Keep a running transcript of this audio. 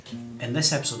In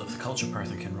this episode of the Culture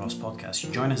Perth and Kinross podcast, you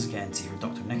join us again to hear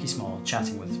Dr. Nicky Small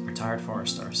chatting with retired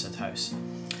forester Sid House.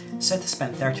 Sid has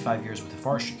spent 35 years with the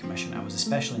Forestry Commission and was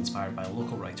especially inspired by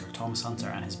local writer Thomas Hunter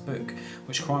and his book,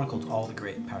 which chronicled all the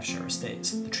great Perthshire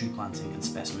estates, the tree planting and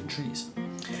specimen trees.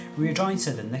 We rejoined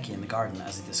Sid and Nicky in the garden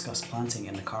as they discussed planting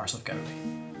in the Carse of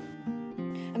Gowrie.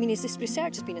 I mean, this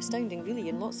research has been astounding, really,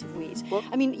 in lots of ways. Well,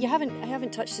 I mean, I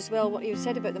haven't touched as well what you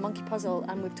said about the monkey puzzle,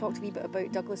 and we've talked a wee bit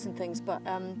about Douglas and things, but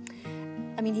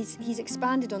I mean, he's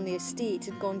expanded on the estate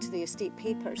and gone to the estate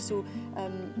paper. So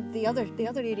the other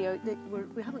area that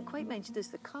we haven't quite mentioned is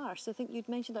the Carse. I think you'd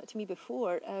mentioned that to me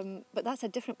before, but that's a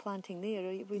different planting there.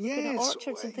 Are we looking at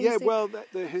orchards and things? Yeah, there? well,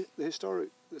 there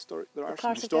are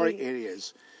some historic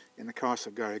areas in the Carse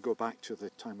of Gowrie go back to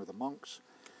the time of the monks.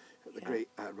 The great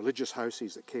religious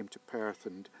houses that came to Perth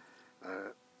and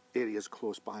areas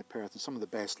close by Perth. And some of the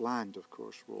best land, of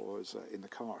course, was in the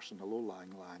Carse, in the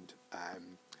low-lying land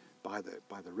by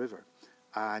the river.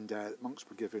 And monks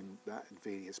were given that in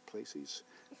various places.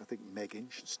 I think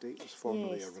Megginch Estate was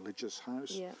formerly a religious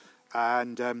house. Yeah.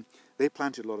 And they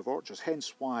planted a lot of orchards,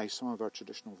 hence why some of our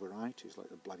traditional varieties, like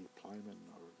the Bloody Ploughman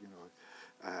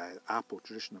or, apple,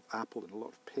 tradition of apple and a lot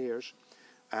of pears,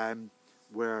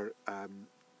 were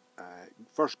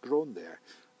first grown there.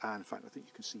 And in fact, I think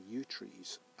you can see yew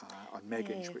trees on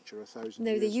Megginch, which are 1,000 years old.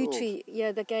 Now, the yew tree,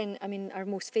 again, I mean, our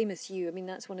most famous yew, I mean,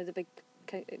 that's one of the big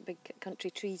country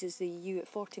trees is the yew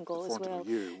at Fortingall as well.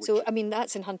 Yew, so, I mean,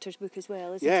 that's in Hunter's book as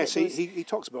well, isn't it? Yes, he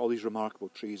talks about all these remarkable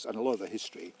trees and a lot of the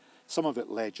history, some of it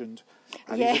legend,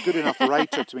 and he's a good enough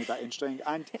writer to make that interesting.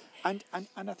 And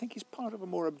I think he's part of a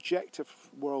more objective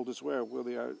world as well, where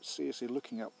they are seriously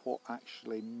looking at what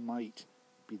actually might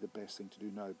be the best thing to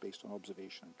do now based on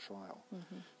observation and trial.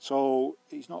 Mm-hmm. So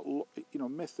he's not,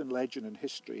 myth and legend and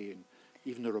history and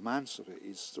even the romance of it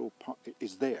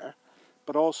is there,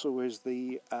 but also is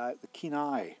the keen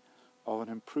eye of an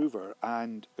improver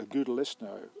and a good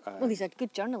listener. Well, he's a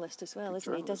good journalist as well,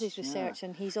 isn't he? He does his research,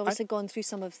 and he's obviously gone through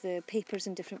some of the papers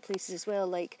in different places as well,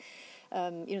 like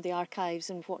the archives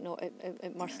and whatnot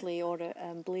at Mursley or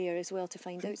at Blair as well, to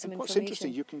find out some information. What's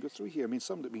interesting, you can go through here. I mean,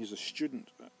 some of he's a student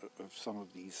of some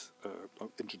of these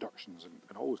introductions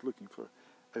and always looking for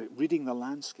reading the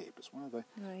landscape. It's one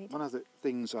of the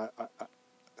things I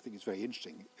think is very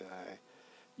interesting.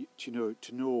 To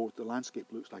know the landscape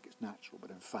looks like it's natural,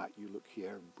 but in fact, you look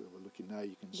here, and where we're looking now,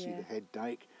 you can see the head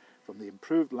dyke from the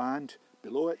improved land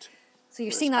below it. So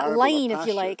you're seeing that line, if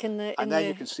you like, and then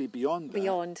you can see beyond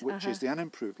that, which is the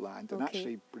unimproved land, and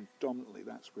actually predominantly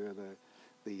that's where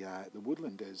the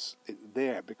woodland is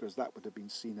there, because that would have been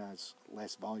seen as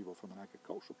less valuable from an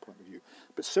agricultural point of view.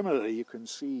 But similarly, you can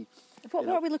see. What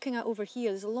are we looking at over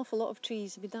here? There's an awful lot of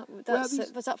trees. I mean,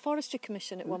 was that Forestry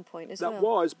Commission at one point as well? That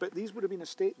was, but these would have been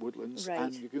estate woodlands,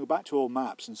 and you can go back to old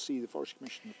maps and see the Forestry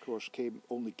Commission, of course,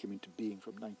 only came into being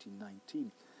from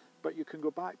 1919. But you can go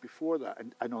back before that,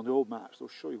 and on the old maps, they'll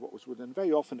show you what was woodland.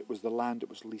 Very often it was the land that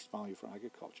was least value for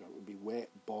agriculture. It would be wet,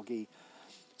 boggy.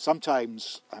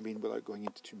 Sometimes, I mean, without going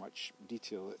into too much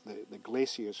detail, the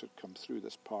glaciers had come through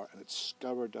this part and had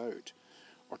scoured out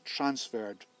or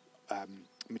transferred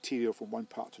material from one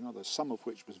part to another, some of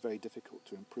which was very difficult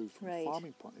to improve from a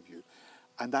farming point of view.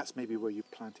 And that's maybe where you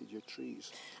planted your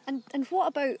trees. And what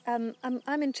about,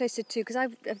 I'm interested too,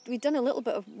 because we've done a little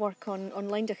bit of work on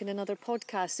Lynduch in another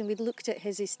podcast, and we'd looked at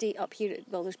his estate up here,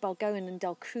 there's Balgowan and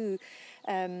Dalcrew,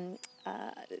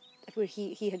 where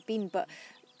he had been, but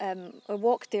I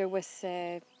walked there with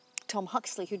Tom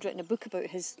Huxley, who'd written a book about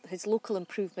his local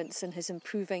improvements and his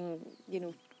improving,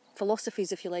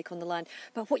 philosophies, if you like, on the land.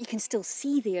 But what you can still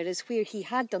see there is where he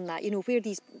had done that,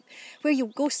 where you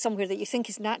go somewhere that you think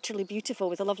is naturally beautiful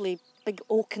with a lovely big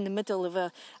oak in the middle of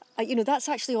that's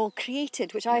actually all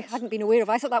created, which I hadn't been aware of.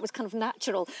 I thought that was kind of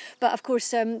natural. But of course,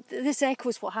 this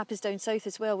echoes what happens down south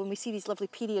as well, when we see these lovely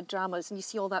period dramas and you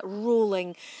see all that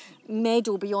rolling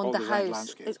meadow beyond the house.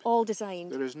 Landscape. It's all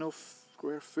designed. There is no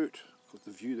square foot of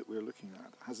the view that we're looking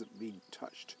at that hasn't been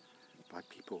touched by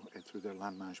people through their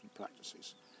land management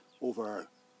practices over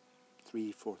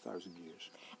 3,000-4,000 years.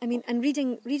 I mean, and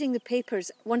reading the papers,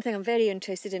 one thing I'm very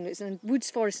interested in is in Woods,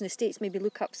 Forests and Estates, maybe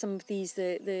look up some of these,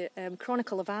 the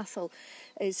Chronicle of Athol,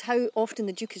 is how often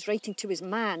the Duke is writing to his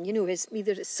man, his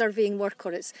either it's surveying work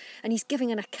or and he's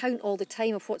giving an account all the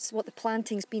time of what the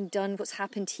planting's been done, what's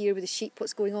happened here with the sheep,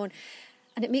 what's going on.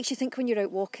 And it makes you think when you're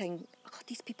out walking, God,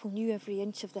 these people knew every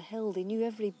inch of the hill, they knew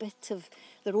every bit of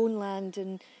their own land,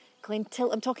 and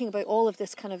Glentilt, I'm talking about all of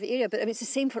this kind of area, but I mean, it's the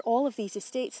same for all of these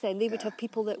estates then. They would have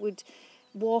people that would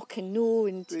walk and know.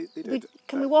 And they did.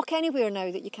 Can we walk anywhere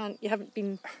now that you haven't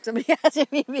been, somebody asking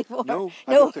me before? No,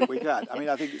 I don't think we can. I mean,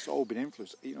 I think it's all been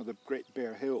influenced. You know, the Great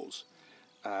Bare Hills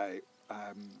and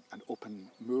open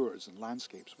moors and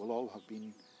landscapes will all have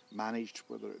been managed,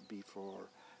 whether it be for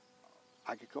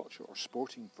agriculture or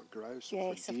sporting, for grouse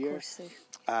or for deer, of course,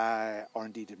 or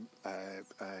indeed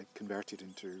converted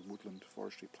into woodland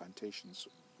forestry plantations,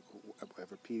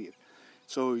 whatever period.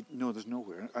 So no, there's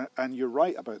nowhere. And you're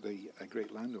right about the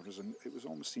great landowners, and it was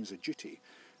almost seems a duty.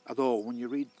 Although when you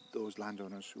read those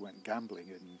landowners who went gambling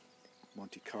in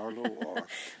Monte Carlo or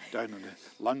down in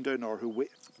London, or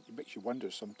it makes you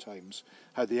wonder sometimes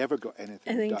how they ever got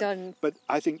anything done. But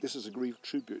I think this is a great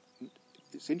tribute.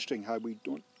 It's interesting how we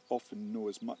don't often know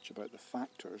as much about the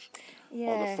factors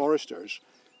or the foresters,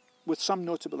 with some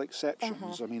notable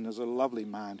exceptions. I mean, there's a lovely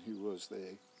man who was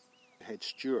the head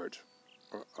steward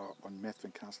on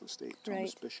Methven Castle Estate,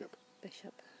 Thomas Bishop. I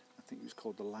think he was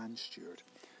called the land steward.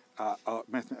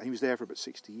 He was there for about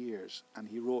 60 years, and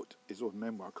he wrote his own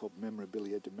memoir called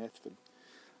Memorabilia de Methven.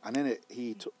 And in it,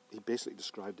 he basically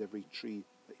described every tree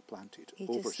that he planted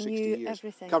over 60 years,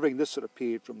 covering this sort of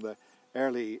period from the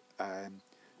early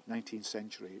 19th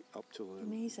century up to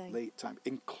the late time,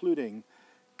 including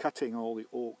cutting all the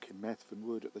oak in Methven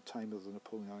Wood at the time of the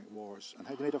Napoleonic Wars, and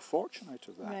had made a fortune out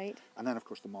of that. Right. And then, of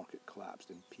course, the market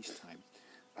collapsed in peacetime.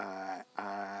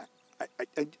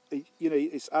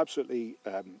 It's absolutely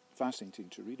fascinating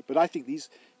to read it. But I think these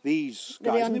guys,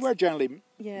 and they were generally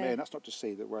men. That's not to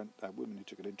say there weren't women who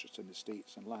took an interest in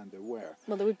estates and land. There were.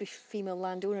 Well, there would be female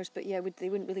landowners, but they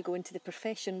wouldn't really go into the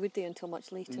profession, would they, until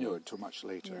much later? No, until much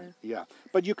later. Yeah.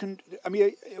 But you can. I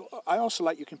mean, I also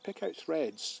you can pick out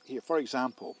threads here. For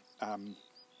example, I'm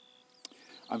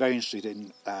very interested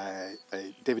in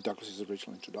David Douglas's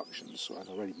original introductions. So I've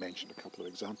already mentioned a couple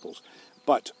of examples.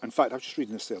 But, in fact, I was just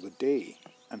reading this the other day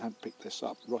and hadn't picked this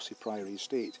up, Rossie Priory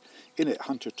Estate. In it,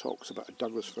 Hunter talks about a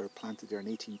Douglas fir planted there in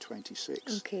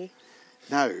 1826. Okay.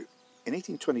 Now, in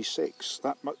 1826,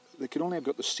 they could only have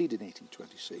got the seed in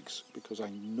 1826, because I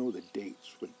know the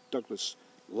dates when Douglas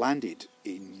landed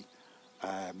in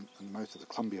the mouth of the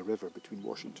Columbia River between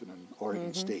Washington and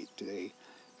Oregon State today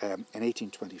in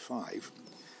 1825.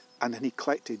 And then he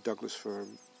collected Douglas fir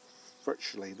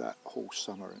virtually that whole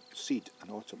summer, seed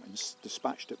and autumn, and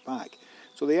dispatched it back.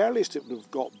 So the earliest it would have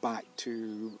got back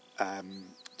to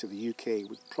the UK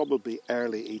was probably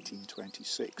early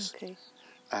 1826. Okay.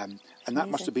 And that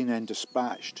must have been then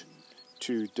dispatched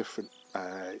to different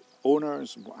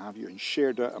owners and what have you, and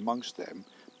shared it amongst them.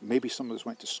 Maybe some of us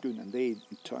went to Scone, and they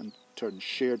in turn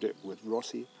shared it with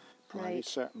Rossie Priory,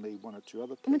 certainly one or two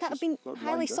other places. Would that have been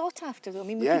highly sought after, though? I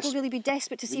mean, would people really be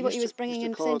desperate to see what he was bringing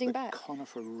and sending back?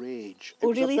 Conifer Rage. It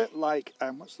was really? A bit like,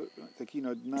 what's the, like, you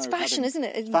know, now it's fashion, isn't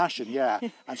it? It's fashion, yeah.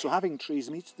 And so having trees,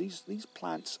 I mean, these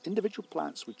plants, individual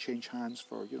plants would change hands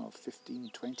for, 15,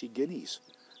 20 guineas.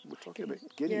 We're talking about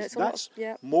guineas. That's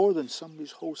more than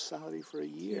somebody's whole salary for a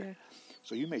year. Yeah.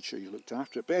 So you made sure you looked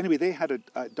after it. But anyway, they had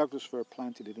a Douglas fir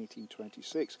planted in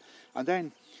 1826. And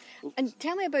then... And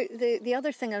tell me about the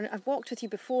other thing. I've walked with you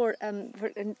before and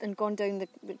gone down the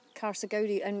Carsa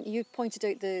Gowrie, and you've pointed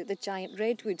out the giant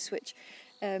redwoods, which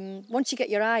once you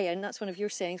get your eye in, that's one of your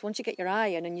sayings, once you get your eye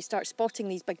in and you start spotting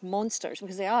these big monsters,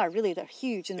 because they're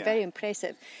huge and very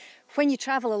impressive. When you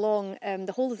travel along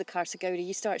the whole of the Carsa Gowrie,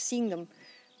 you start seeing them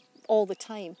all the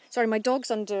time. Sorry, my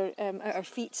dog's under at our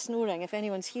feet snoring, if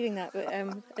anyone's hearing that, but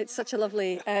it's such a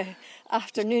lovely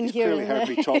afternoon He's here. Clearly heard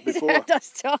me talk before. Heard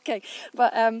us talking.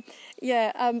 But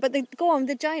but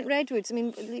the giant redwoods, I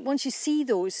mean, once you see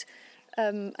those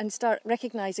and start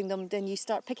recognising them, then you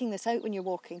start picking this out when you're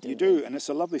walking. You do, and it's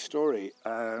a lovely story.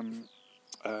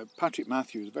 Patrick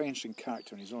Matthews, a very interesting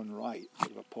character in his own right,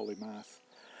 sort of a polymath,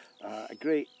 a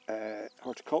great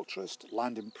horticulturist,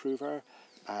 land improver,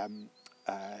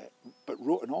 but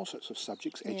wrote on all sorts of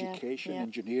subjects, education,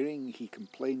 engineering. He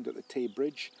complained that the Tay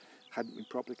Bridge hadn't been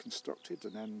properly constructed,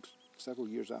 and then several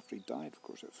years after he died, of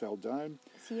course, it fell down.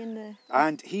 Is he in the...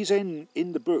 And he's in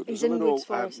the book. There's a little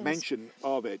mention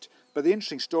of it. But the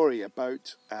interesting story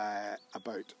about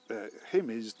him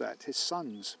is that his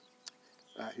sons,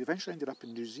 who eventually ended up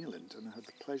in New Zealand, and I had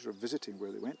the pleasure of visiting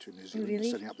where they went to in New Zealand, and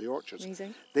setting up the orchards.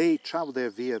 Amazing. They travelled there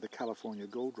via the California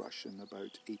Gold Rush in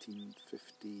about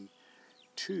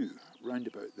 1852, round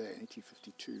about there,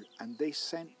 1852, and they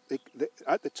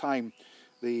at the time,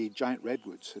 the giant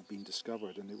redwoods had been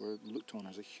discovered, and they were looked on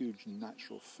as a huge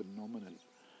natural phenomenon,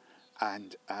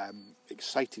 and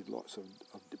excited lots of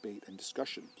debate and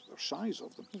discussion, the size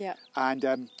of them. Yeah.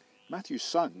 And Matthew's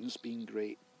sons, being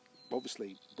great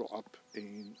obviously brought up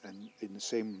in the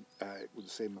same with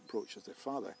the same approach as their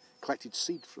father, collected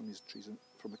seed from these trees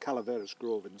from the Calaveras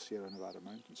Grove in the Sierra Nevada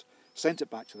mountains, sent it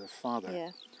back to their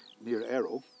father near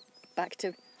Errol. Back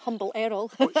to humble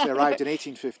Errol. Which they arrived in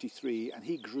 1853, and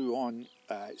he grew on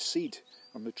seed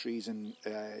from the trees in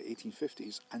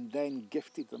 1850s, and then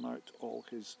gifted them out to all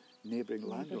his neighbouring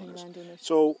landowners.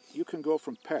 So you can go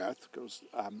from Perth, because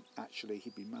actually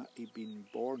he'd been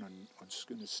born on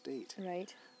Schooner Estate,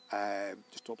 right,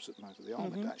 just opposite the mouth of the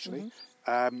Almond, actually,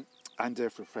 and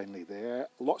therefore friendly there.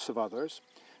 Lots of others,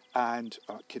 and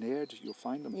Kinnaird, you'll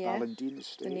find them. Ballandine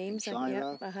Estate, the names,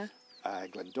 China,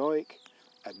 Glendoick.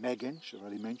 Megan, she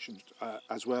already mentioned,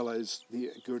 as well as the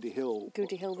Gourdie Hill.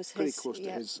 Gourdie Hill was pretty close to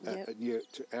his, near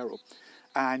to Errol,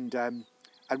 and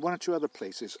one or two other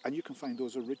places, and you can find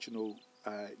those original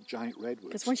giant redwoods.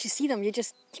 Because once you see them, you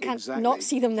can't not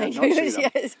see them now.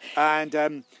 Yes.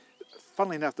 And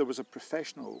funnily enough, there was a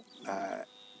professional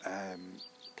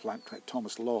plant collector,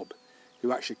 Thomas Lobb,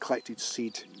 who actually collected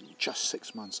seed just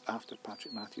 6 months after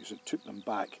Patrick Matthews and took them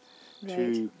back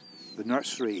to the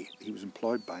nursery he was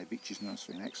employed by, Beech's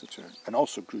Nursery in Exeter, and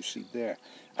also grew seed there.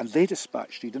 And they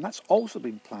dispatched seed, and that's also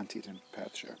been planted in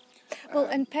Perthshire. Well,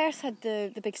 and Perth had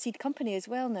the big seed company as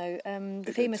well now,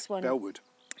 the famous one. Bellwood.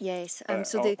 Yes. On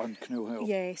Canoe Hill.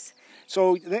 Yes.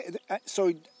 So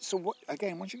what,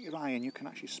 again, once you get your eye in, you can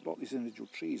actually spot these individual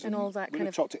trees. And all that when kind we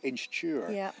of... talk to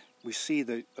Inchture, yeah. we see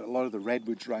that a lot of the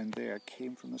redwoods around there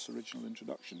came from this original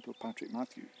introduction to Patrick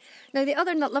Matthews. Now, the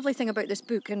other lovely thing about this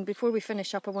book, and before we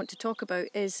finish up I want to talk about,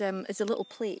 is the little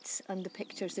plates and the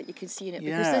pictures that you can see in it.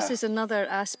 Because this is another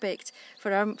aspect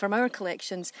from our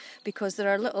collections, because there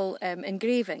are little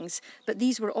engravings, but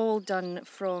these were all done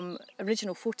from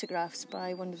original photographs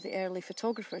by one of the early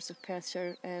photographers of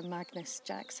Perthshire, Magnus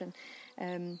Jackson.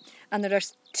 And there are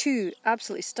two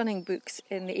absolutely stunning books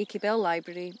in the A.K. Bell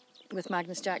Library with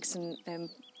Magnus Jackson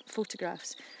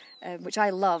photographs, which I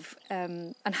love,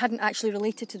 and hadn't actually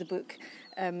related to the book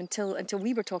until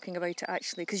we were talking about it,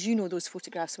 actually, because you know those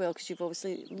photographs well, because you've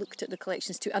obviously looked at the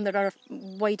collections too, and there are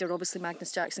wider, obviously,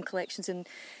 Magnus Jackson collections in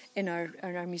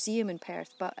our museum in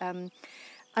Perth. But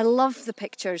I love the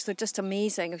pictures; they're just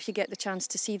amazing. If you get the chance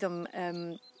to see them,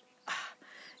 and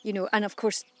of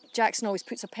course, Jackson always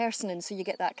puts a person in, so you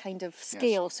get that kind of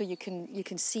scale, so you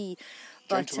can see.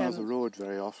 Gentleman of the road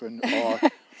very often,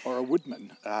 or a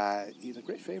woodman. He's a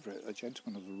great favourite, a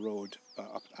gentleman of the road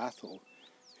up at Athol,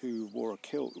 who wore a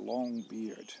kilt, long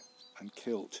beard and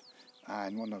kilt,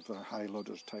 and one of Harry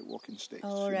Lauder's tight walking sticks.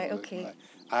 Oh, right, okay.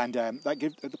 And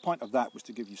the point of that was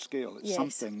to give you scale. It's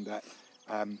something that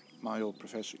my old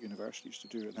professor at university used to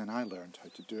do, and then I learned how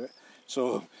to do it.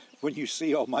 So when you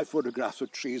see all my photographs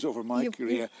of trees over my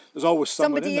career, there's always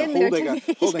someone in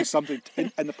there holding something.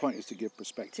 And the point is to give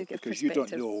perspective, because you don't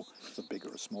know if it's a big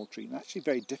or a small tree. And actually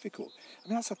very difficult. I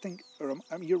mean, that's the thing.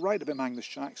 You're right about Magnus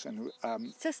Jackson.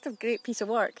 It's just a great piece of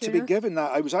work. To be given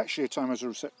that, I was actually at a time I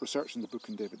was researching the book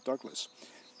on David Douglas,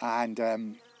 and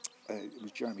it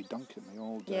was Jeremy Duncan, the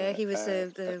old... he was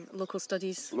the local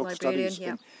studies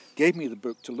librarian. Gave me the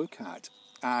book to look at,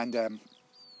 and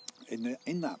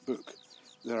in that book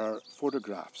there are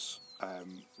photographs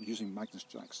using Magnus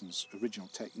Jackson's original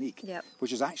technique,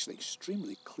 which is actually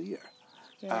extremely clear,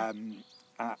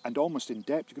 and almost in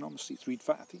depth. You can almost see 3D. In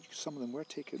fact, I think some of them were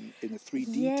taken in a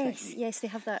 3D technique. Yes, they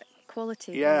have that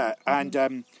quality. Yeah,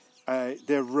 and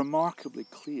they're remarkably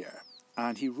clear.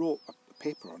 And he wrote a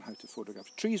paper on how to photograph.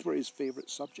 Trees were his favourite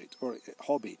subject, or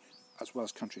hobby, as well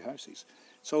as country houses.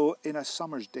 So in a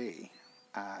summer's day,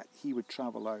 he would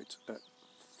travel out at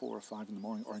 4 or 5 in the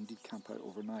morning, or indeed camp out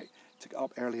overnight, to get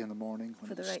up early in the morning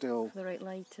when it was still... For the right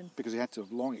light. Because he had to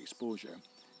have long exposure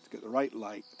to get the right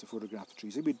light to photograph the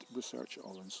trees. He would research it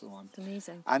all and so on. It's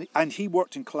amazing. And he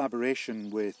worked in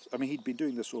collaboration with... I mean, he'd been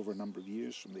doing this over a number of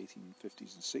years, from the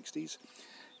 1850s and 60s.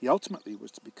 He ultimately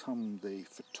was to become the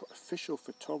official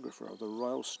photographer of the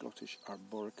Royal Scottish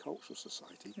Arboricultural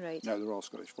Society, now the Royal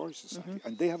Scottish Forest Society,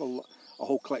 and they have a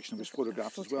whole collection of his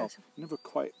photographs as well. Never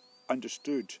quite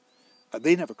understood.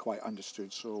 They never quite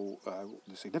understood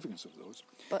the significance of those.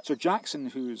 So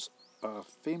Jackson, who's a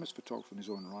famous photographer in his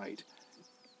own right,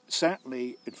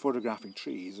 certainly in photographing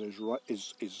trees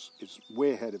is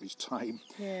way ahead of his time.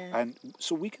 Yeah. And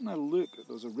so we can now look at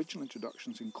those original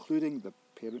introductions, including the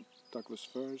parent Douglas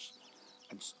firs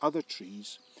and other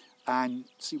trees, and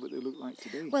see what they look like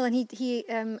today. Well, and he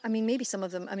I mean, maybe some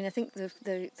of them. I mean, I think the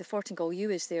Fortingall Yew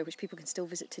is there, which people can still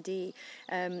visit today.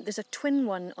 There's a twin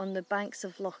one on the banks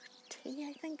of Loch Tay,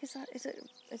 I think. Is it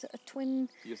a twin?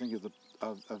 You think of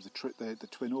the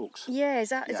Twin Oaks? Yeah, is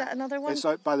that another one? It's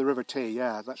out by the River Tay.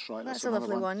 Yeah, that's right. That's a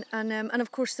lovely one. And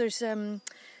of course there's the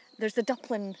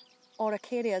Duplin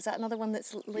Araucaria. Is that another one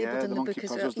that's labelled in the book as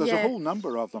well? There's a whole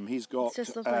number of them. He's got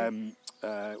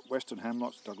Western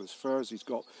hemlocks, Douglas firs. He's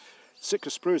got Sitka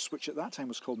spruce, which at that time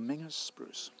was called Mingus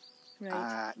spruce.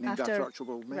 Right. Named after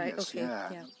Archibald Mingus. Right, okay,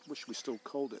 yeah. Wish we still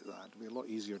called it that. It'd be a lot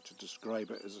easier to describe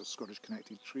it as a Scottish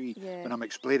connected tree when I'm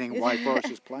explaining why forest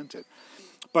is planted.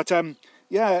 But and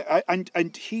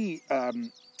he,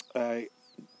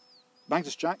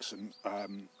 Magnus Jackson,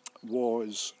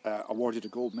 was awarded a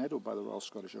gold medal by the Royal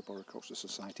Scottish Arboricultural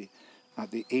Society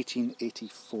at the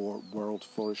 1884 World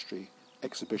Forestry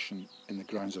Exhibition in the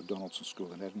grounds of Donaldson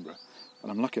School in Edinburgh.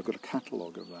 And I'm lucky I've got a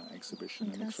catalogue of that exhibition.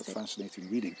 Fantastic. It makes for fascinating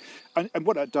reading. And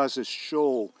what it does is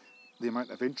show the amount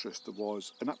of interest there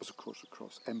was, and that was, of course,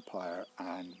 across Empire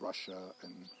and Russia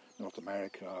and North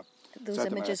America. Those South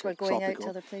images America, were going tropical. out to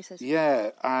other places.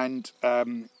 Yeah, and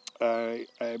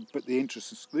but the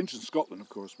interest in Scotland, of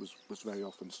course, was very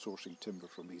often sourcing timber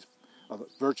from these other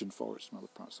virgin forests from other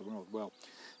parts of the world. Well,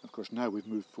 of course, now we've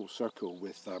moved full circle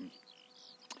with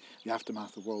the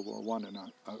aftermath of World War I and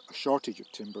a shortage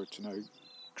of timber to now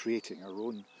creating our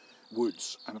own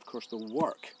woods. And of course the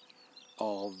work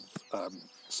of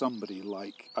somebody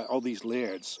like all these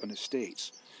lairds and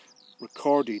estates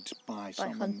recorded by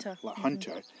someone Hunter. like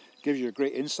Hunter gives you a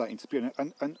great insight into the period.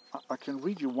 And I can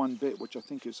read you one bit which I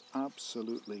think is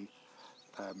absolutely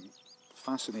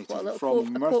fascinating a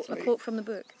quote from the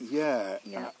book. Yeah.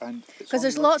 Because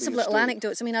there's lots of little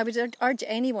anecdotes. I mean, I would urge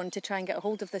anyone to try and get a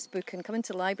hold of this book and come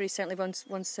into the library, certainly once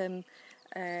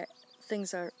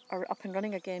things are up and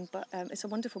running again. But it's a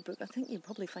wonderful book. I think you'll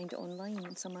probably find it online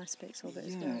in some aspects of it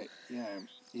as well.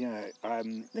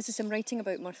 This is some writing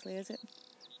about Murthly, is it?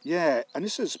 Yeah, and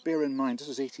this is, bear in mind, this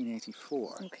is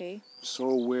 1884. Okay.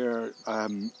 So we're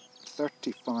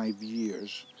 35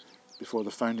 years before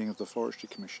the founding of the Forestry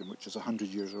Commission, which is 100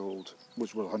 years old,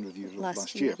 which was 100 years old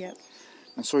last year. Yep.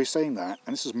 And so he's saying that,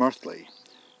 and this is Murthly,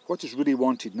 what is really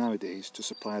wanted nowadays to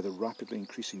supply the rapidly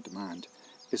increasing demand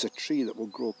is a tree that will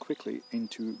grow quickly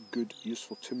into good,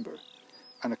 useful timber.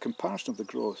 And a comparison of the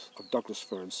growth of Douglas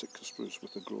fir and Sitka spruce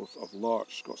with the growth of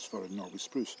larch Scots fir and Norway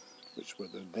spruce, which were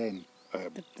the then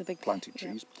the big planted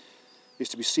trees, is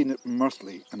to be seen at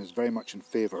Murthly and is very much in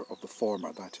favour of the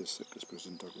former, that is Sitka spruce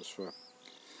and Douglas fir.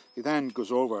 He then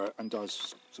goes over and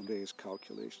does some various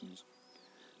calculations.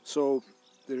 So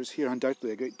there is here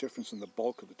undoubtedly a great difference in the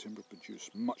bulk of the timber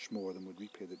produced, much more than would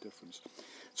repay the difference.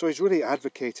 So he's really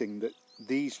advocating that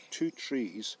these two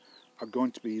trees are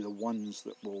going to be the ones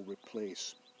that will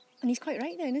replace. And he's quite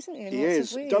right then, isn't he? He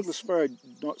is. Douglas fir,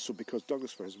 not so, because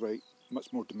Douglas fir is very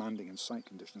much more demanding in site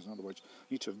conditions. In other words,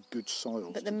 you need to have good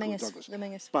soils to grow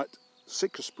Douglas. But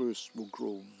Sitka spruce will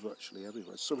grow virtually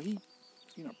everywhere. So he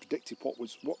predicted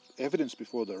what evidence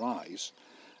before their eyes.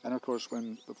 And of course,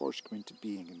 when the forest came into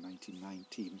being in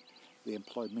 1919, they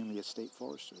employed mainly estate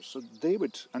foresters. So they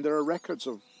would, and there are records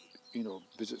of,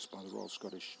 visits by the Royal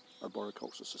Scottish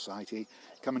Arboricultural Society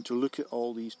coming to look at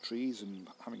all these trees and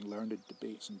having learned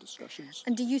debates and discussions.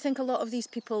 And do you think a lot of these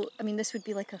people, I mean, this would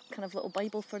be like a kind of little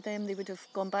Bible for them? They would have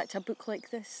gone back to a book like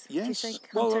this? Yes. Do you think,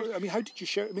 Hunter? Well, I mean, how did you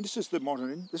share? I mean, this is the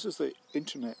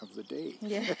internet of the day.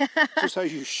 Yeah. This is how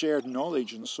you shared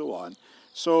knowledge and so on.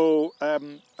 So, I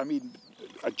mean,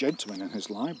 a gentleman in his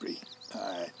library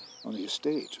on the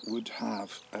estate would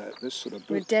have this sort of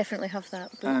book. We'd definitely have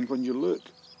that book. And when you look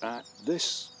at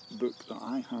this book that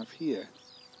I have here,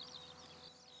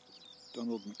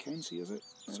 Donald Mackenzie, is it?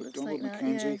 So Donald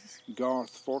Mackenzie,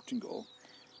 Garth Fortingall,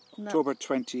 October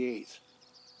 28th,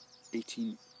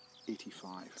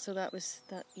 1885. So that was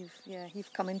that.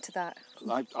 You've come into that.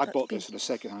 I bought this at a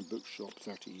second-hand bookshop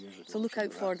 30 years ago. So look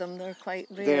out for them. They're quite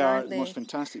rare. They are the most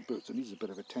fantastic books. It needs a bit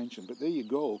of attention, but there you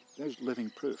go. There's living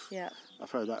proof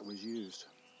of how that was used.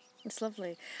 It's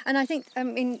lovely. And I think, I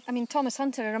mean, Thomas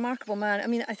Hunter, a remarkable man. I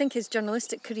mean, I think his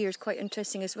journalistic career is quite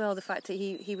interesting as well. The fact that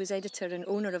he was editor and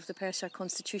owner of the Perthshire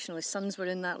Constitutional. His sons were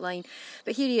in that line.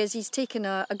 But here he is. He's taken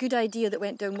a good idea that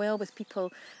went down well with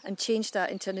people and changed that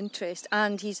into an interest.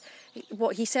 And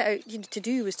what he set out to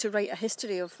do was to write a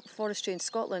history of forestry in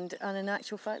Scotland. And in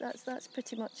actual fact, that's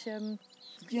pretty much...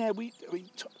 Yeah,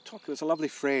 there's a lovely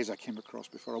phrase I came across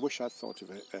before. I wish I'd thought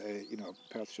of it.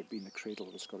 Perthshire being the cradle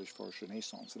of the Scottish forestry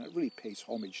renaissance, and it really pays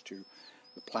homage to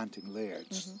the planting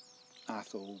lairds,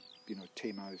 Athol,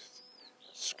 Taymouth,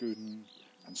 Scuden,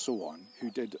 and so on,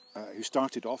 who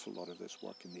started off a lot of this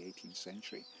work in the 18th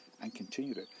century and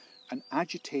continued it, and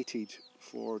agitated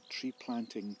for tree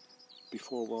planting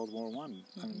before World War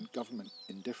I and government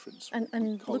indifference.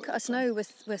 And look at us now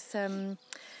with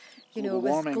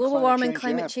global warming,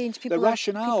 climate change, people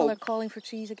are calling for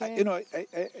trees again.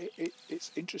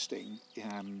 It's interesting.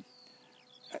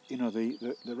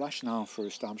 the rationale for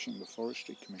establishing the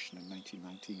Forestry Commission in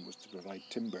 1919 was to provide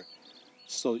timber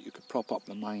so that you could prop up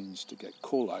the mines to get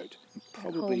coal out, and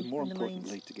probably more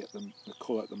importantly to get the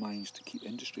coal out of the mines to keep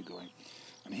industry going.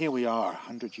 And here we are,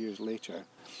 100 years later,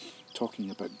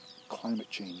 talking about climate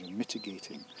change and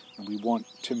mitigating, and we want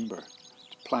timber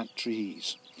to plant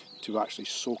trees to actually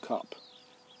soak up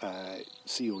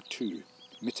CO2,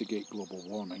 mitigate global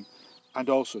warming, and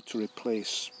also to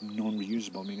replace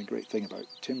non-reusable. I mean, the great thing about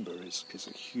timber is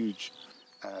a huge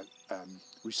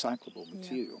recyclable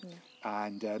material,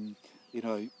 and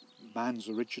man's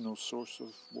original source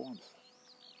of warmth.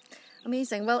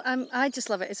 Amazing. Well, I just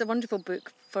love it. It's a wonderful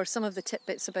book for some of the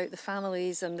tidbits about the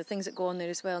families and the things that go on there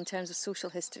as well in terms of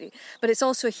social history. But it's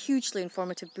also a hugely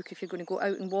informative book if you're going to go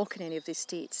out and walk in any of the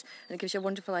estates. And it gives you a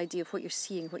wonderful idea of what you're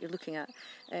seeing, what you're looking at.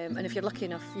 And if you're lucky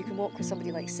enough, you can walk with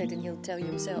somebody like Sid and he'll tell you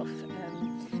himself.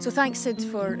 So thanks, Sid,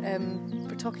 for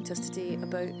talking to us today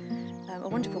about a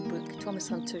wonderful book, Thomas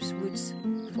Hunter's Woods,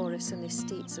 Forests and the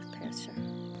Estates of Perthshire.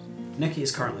 Nikki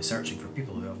is currently searching for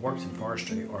people who have worked in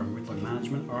forestry or in woodland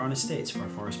management or on estates for our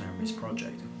Forest Memories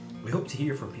project. We hope to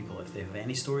hear from people if they have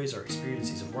any stories or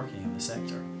experiences of working in the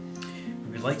sector.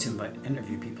 We would like to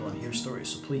interview people and hear stories,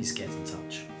 so please get in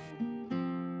touch.